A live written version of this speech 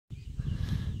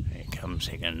comes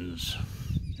Higgins,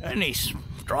 and he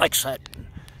strikes it,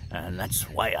 and that's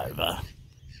way over.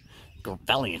 Good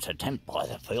valiant attempt by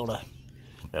the fielder.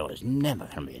 There was never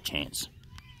going to be a chance.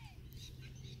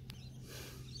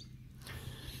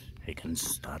 Higgins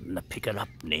starting to pick it up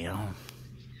now.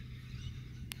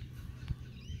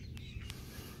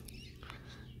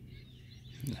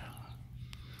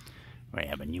 We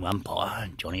have a new umpire,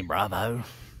 Johnny Bravo.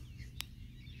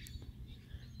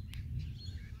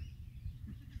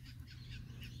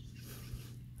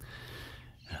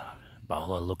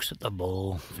 Bowler looks at the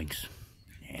ball, thinks,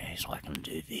 yes, I can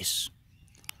do this.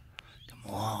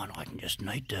 Come on, I just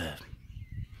need to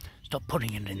stop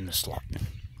putting it in the slot.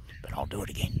 But I'll do it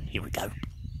again. Here we go.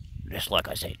 Just like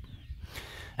I said.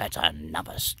 That's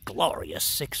another glorious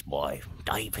six by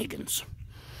Dave Higgins.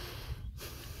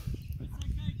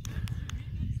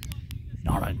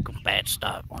 Not a bad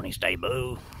start on his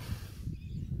debut.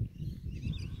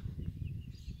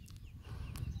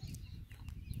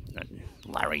 And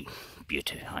Larry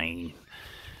Butane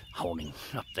holding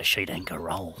up the sheet anchor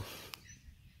roll.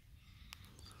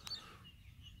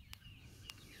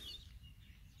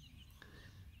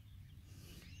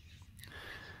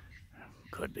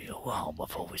 Could be a while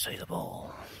before we see the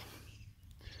ball.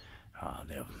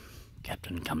 The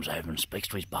captain comes over and speaks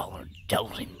to his bowler and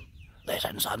tells him,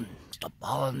 "Listen, son, stop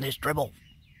bowling this dribble.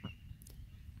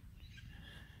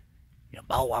 You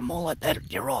bowl one more like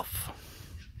that, you're off.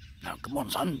 Now, come on,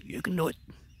 son, you can do it."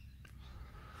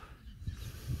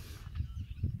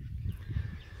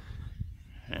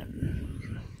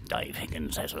 And Dave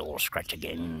Higgins has a little scratch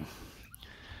again.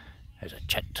 Has a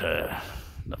chat to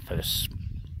the first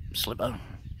slipper.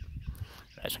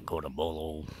 Hasn't caught a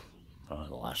ball for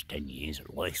the last 10 years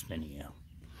at least, anyhow.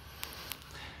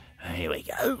 Here we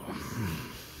go.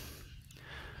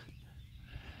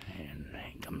 And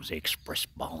here comes the express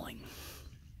bowling.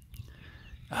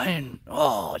 And,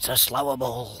 oh, it's a slower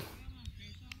ball.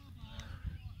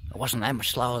 It wasn't that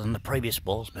much slower than the previous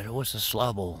balls, but it was a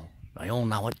slow ball. They all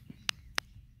know it.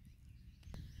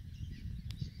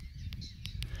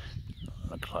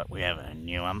 Looks like we have a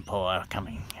new umpire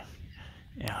coming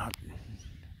out.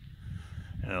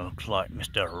 It looks like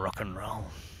Mr. Rock and Roll.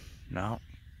 No,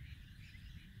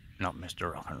 not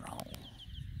Mr. Rock and Roll.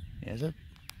 Is it?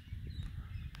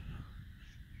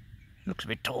 Looks a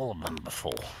bit taller than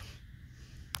before.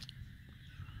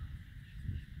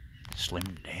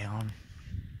 Slimmed down.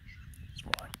 That's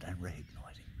right, don't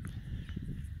recognise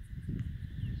him.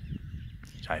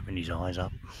 He's opened his eyes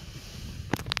up.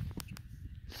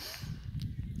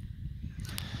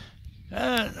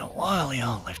 And a wily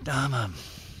old left armour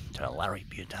to Larry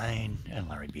Butane, and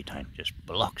Larry Butane just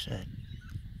blocks it.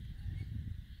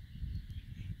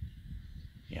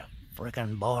 Yeah,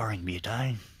 frickin' boring,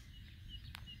 Butane.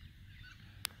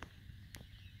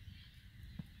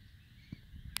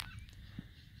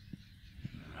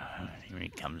 Here he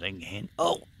comes again.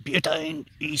 Oh, Butane,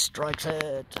 he strikes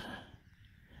it.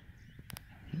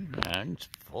 And it's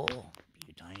full.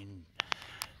 Butane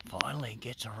finally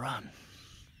gets a run.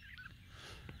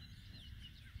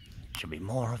 Should be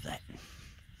more of that.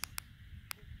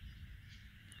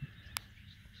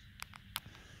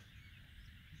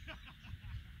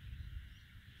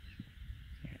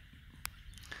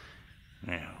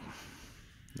 Now,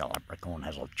 the leprechaun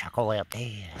has a chuckle out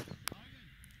there.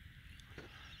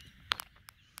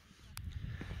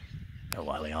 The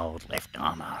wily old left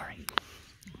armour, he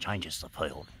changes the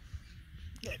field.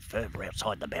 Get further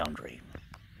outside the boundary.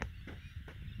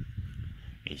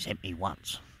 He's empty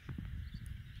once.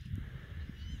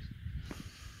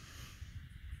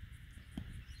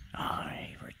 Oh,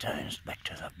 he returns back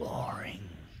to the boring.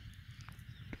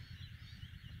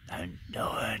 Don't do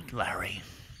it, Larry.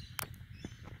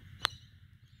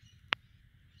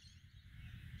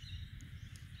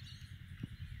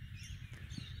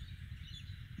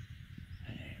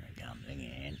 There he comes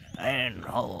again. And,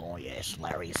 oh yes,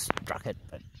 Larry struck it,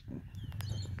 but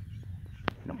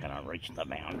not going to reach the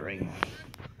boundary.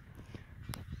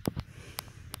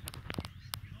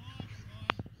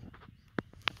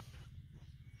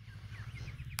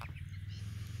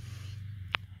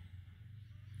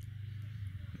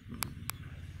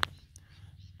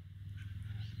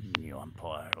 New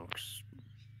umpire looks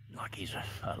like he's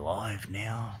alive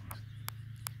now.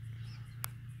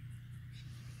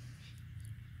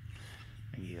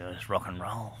 He was rock and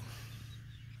roll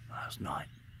last night.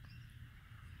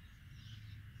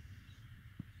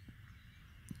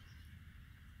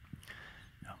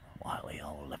 Wily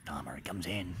old left armour comes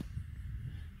in.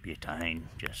 Butane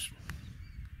just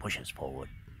pushes forward.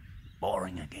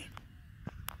 Boring again.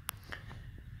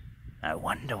 No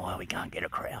wonder why we can't get a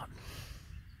crowd.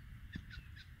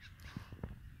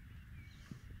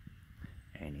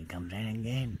 And he comes in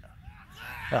again.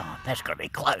 Oh, that's got to be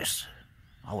close.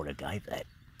 I would have gave that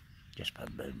just for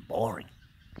being boring.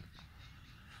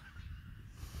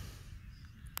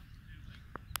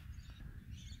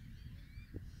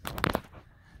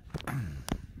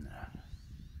 No.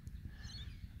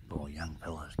 Poor young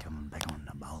fella's coming back on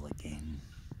the bowl again.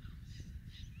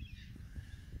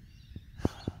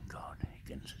 Oh, God,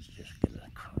 Higgins is just getting a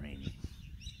creamy.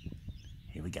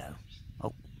 Here we go.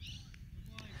 Oh.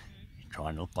 You're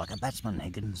trying to look like a batsman,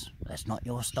 Higgins. That's not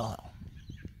your style.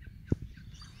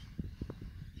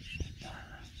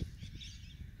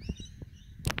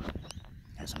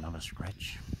 There's another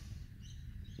scratch.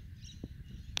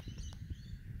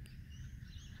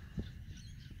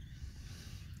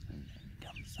 And then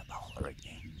comes the bowler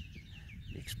again.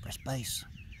 The express base.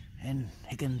 And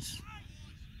Higgins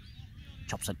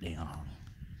chops it down.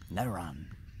 No run.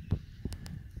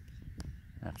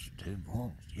 That's 2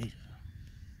 balls, Jesus.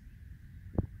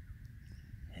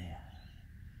 Yeah.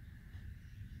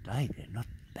 Dave, you're not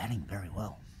batting very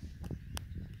well.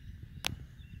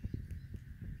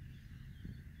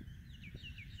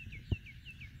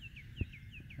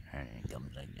 And here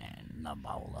comes again the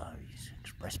bowler, his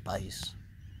express base.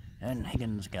 And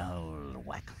Higgins goes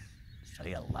whack.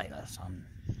 See you later, son.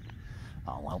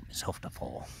 I'll help myself to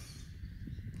 4.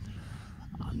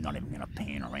 I'm not even going to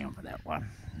pan around for that one.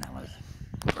 That was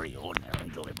pretty ordinary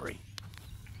delivery.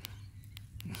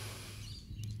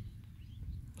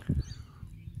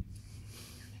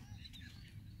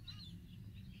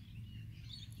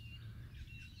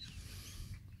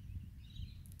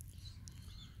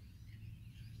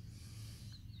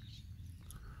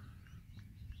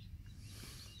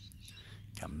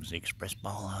 Comes the express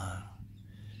bowler.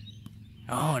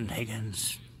 Oh, and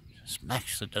Higgins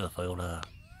smacks it to the fielder.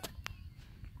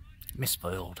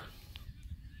 Misfield.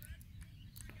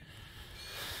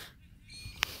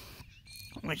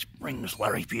 Which brings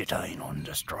Larry Butane on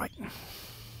to strike.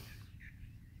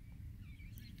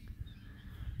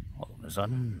 All of a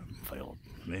sudden, the field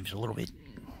moves a little bit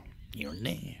here and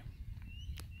there.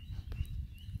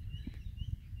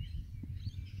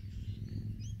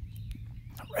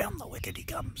 Around the wicket he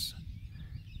comes.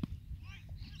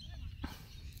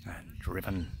 And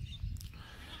driven,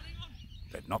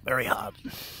 but not very hard.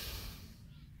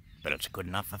 But it's good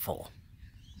enough for 4.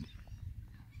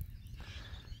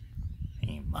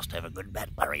 He must have a good bat,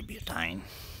 Larry Butane.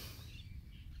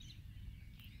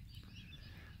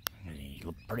 He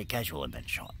looked pretty casual in that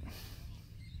shot.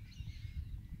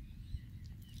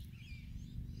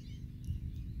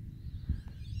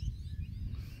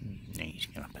 He's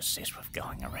going to persist with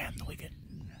going around the wicket.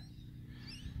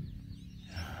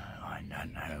 I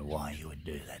don't know why you would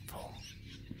do that for.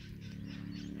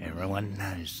 Everyone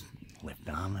knows left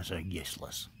armers are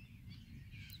useless.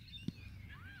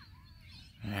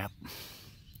 Yep.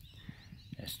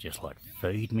 It's just like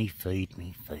feed me, feed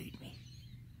me, feed me.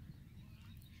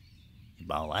 You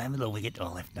bowl over the wicket to a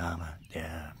left armour,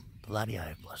 they're bloody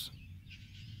hopeless.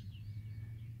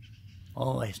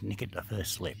 Always nick at the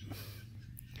first slip.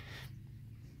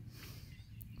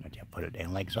 But you put it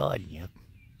down leg side,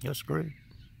 you're screwed.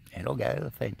 It'll go to the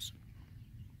fence.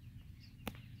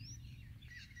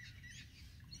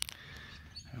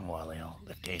 And while the old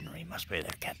left-hander, he must be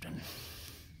their captain.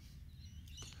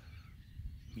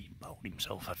 He bowled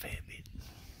himself a fair bit.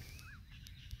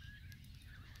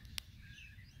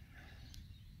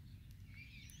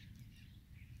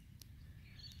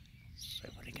 See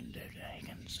what he can do to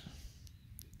Higgins.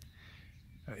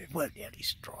 Oh, it worked out his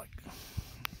strike.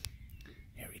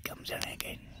 Here he comes in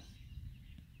again.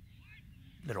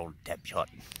 Little tap shot.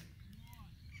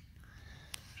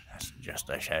 That's just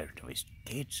a show to his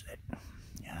kids that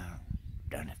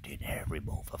don't have to hit every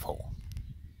ball for 4.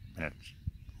 And it's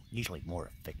usually more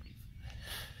effective.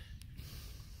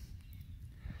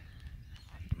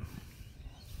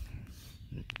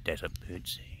 Desert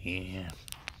birds here.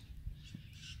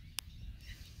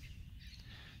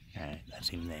 That's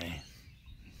him there.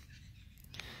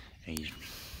 He's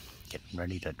getting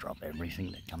ready to drop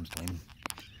everything that comes to him.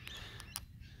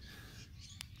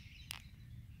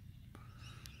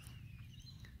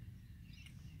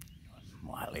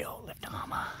 Wily old left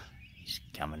armour, he's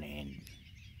coming in.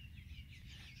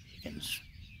 Higgins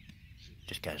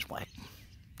just goes whack,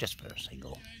 just for a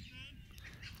single.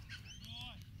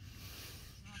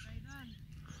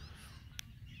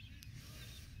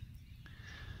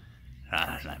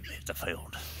 No, there's the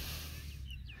field.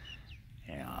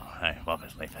 They've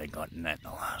obviously forgotten that in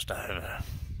the last over.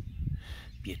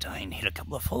 Butane hit a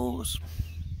couple of 4s,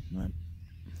 but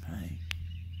hey.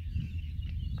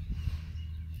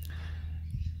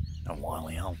 A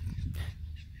wily old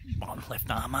left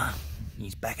armour,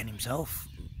 He's backing himself.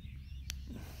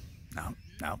 No,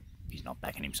 no, he's not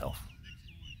backing himself.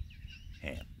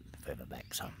 Yeah, further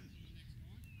back some.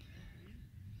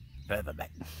 Further back.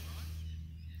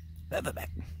 Further back.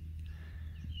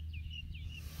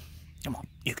 Come on,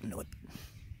 you can do it.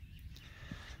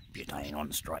 Butane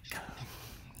on strike.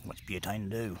 What's Butane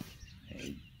do?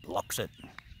 He blocks it.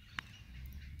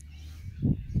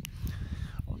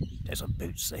 There's a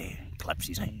boots there. Claps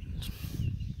his hands.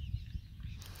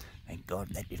 Thank God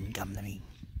that didn't come to me.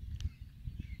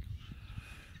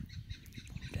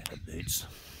 There's a boots.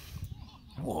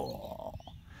 Whoa.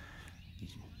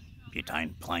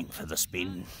 Butane playing for the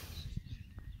spin.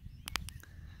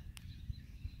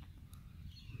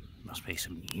 Must be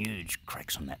some huge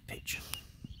cracks on that pitch.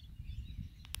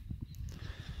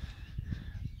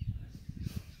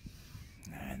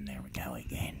 And there we go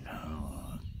again.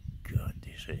 Oh God,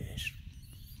 this is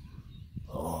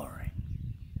boring.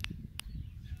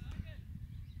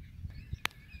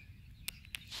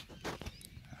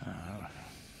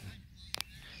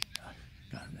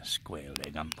 Got the square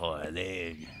leg umpire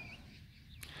there.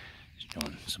 Just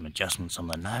doing some adjustments on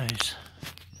the nose.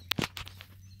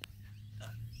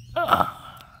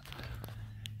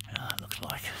 Looks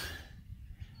like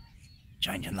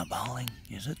changing the bowling,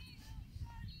 is it?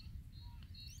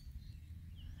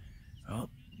 Oh,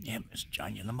 yep, it's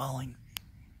changing the bowling.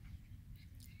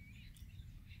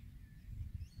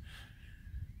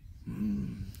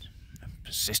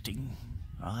 Persisting.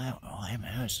 I am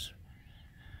hers.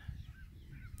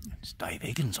 It's Dave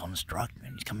Higgins on strike,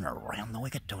 and he's coming around the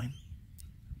wicket to him.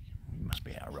 He must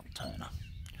be our real turner.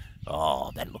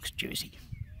 Oh, that looks juicy.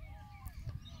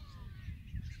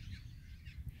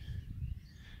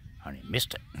 Only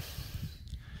missed it.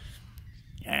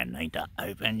 You need to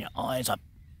open your eyes up,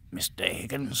 Mr.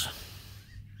 Higgins.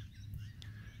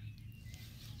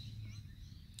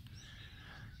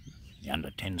 The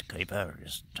under-10s keeper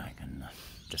has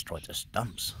destroyed the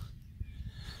stumps.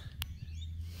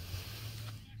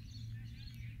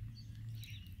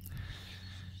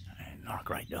 And not a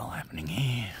great deal happening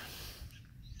here.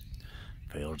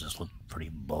 Field just looked pretty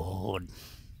bored.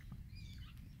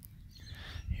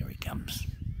 Here he comes,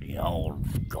 the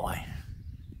old guy.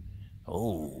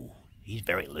 Oh, he's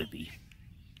very loopy.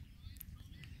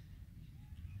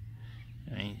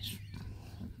 He's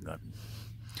got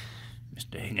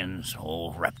Mr. Higgins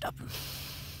all wrapped up.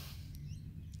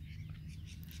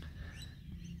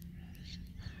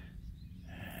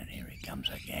 And here he comes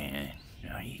again.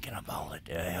 Now you're gonna bowl it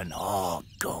down. Oh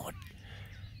God,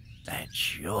 that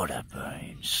should have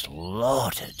been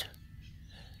slaughtered.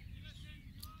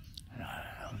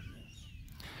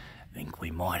 I think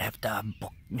we might have to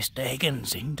book Mr.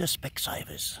 Higgins into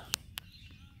Specsavers.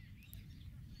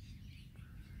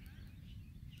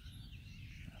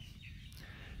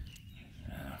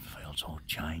 Field's all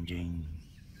changing.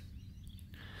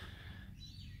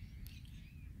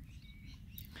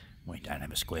 We don't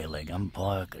have a square leg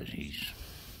umpire because he's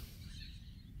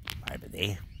over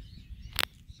there,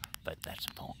 but that's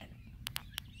fine.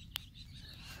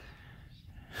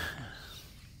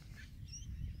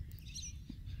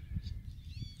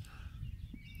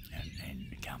 And then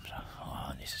it comes,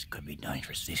 oh, this could be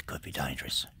dangerous, this could be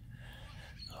dangerous.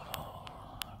 Oh.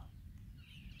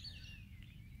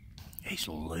 He's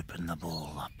looping the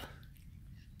ball up.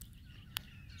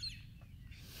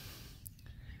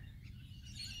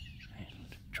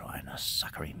 And trying to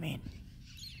sucker him in.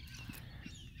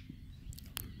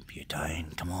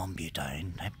 Butane, come on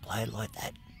Butane, don't play it like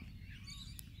that.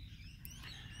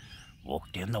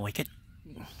 Walk down the wicket.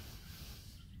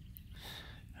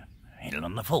 Hit it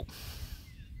on the full.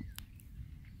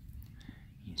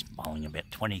 He's bowling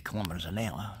about 20 kilometres an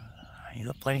hour. You've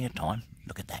got plenty of time.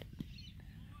 Look at that.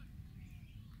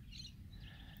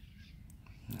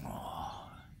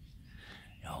 Oh,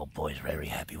 the old boy's very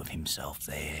happy with himself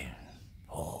there.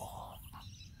 Oh,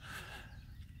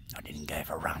 I didn't go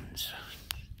for runs.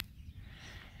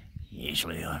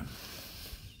 Usually I'm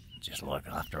just like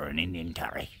after an Indian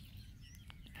curry.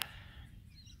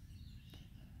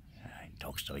 He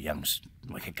talks to a young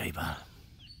wicketkeeper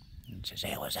and says,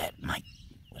 "How was that, mate?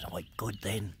 Was I good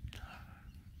then?"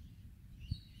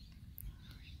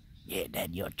 "Yeah,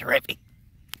 Dad, you're terrific.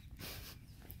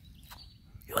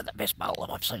 You're the best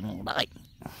bowler I've seen all day."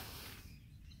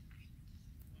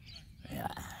 Yeah.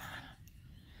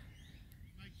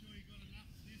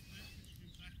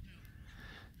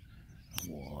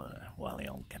 While the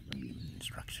old captain gives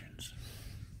instructions.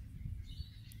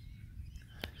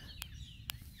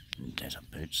 There's a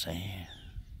boots there.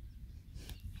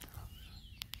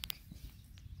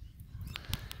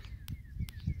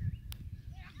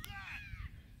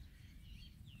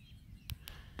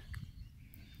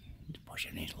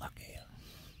 pushing his luck here.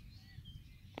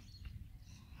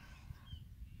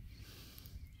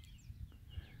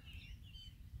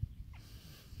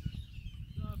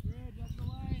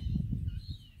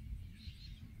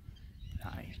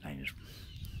 No, his name is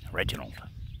Reginald.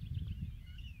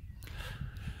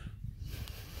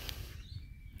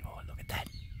 Oh, look at that.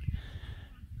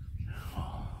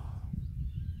 Oh.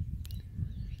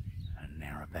 And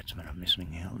Nowra batsmen are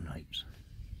missing out on heaps.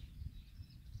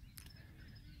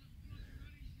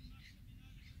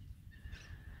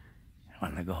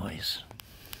 One of the guys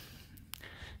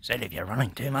said, if you're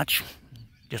running too much,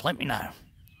 just let me know.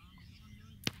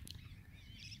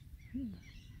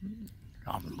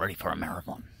 I'm ready for a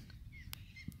marathon.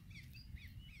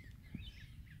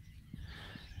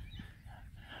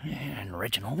 And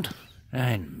Reginald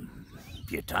and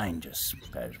Butane just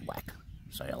goes whack.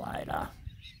 See you later.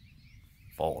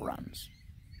 4 runs.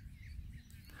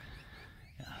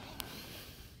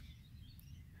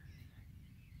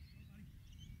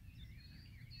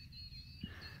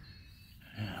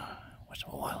 What's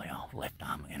the wily old left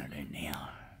arm going to do now?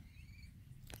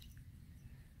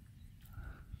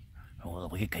 Well,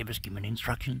 the wicketkeeper's giving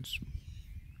instructions.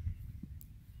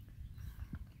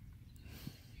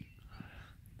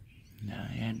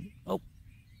 And oh,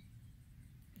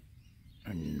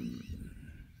 and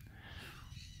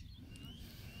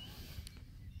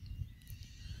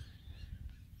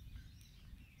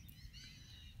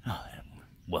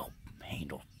well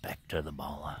handled back to the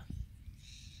bowler.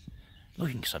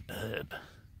 Looking superb.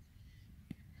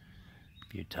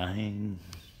 Butane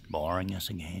boring us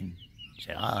again.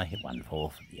 Said, oh, I hit 1-4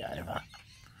 for the over.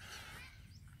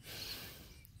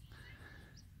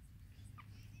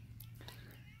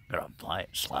 Gotta play it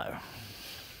slow.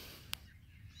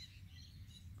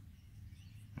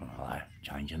 Alright,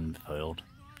 changing the field.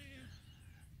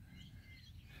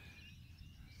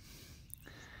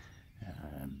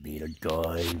 Bearded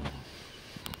guy,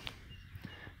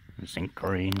 zinc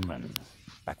cream and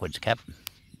backwards cap,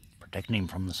 protecting him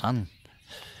from the sun.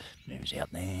 Moves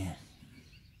out there.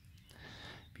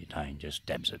 Butane just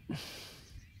dabs it.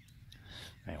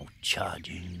 They all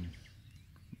charging.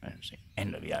 That's the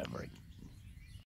end of the over.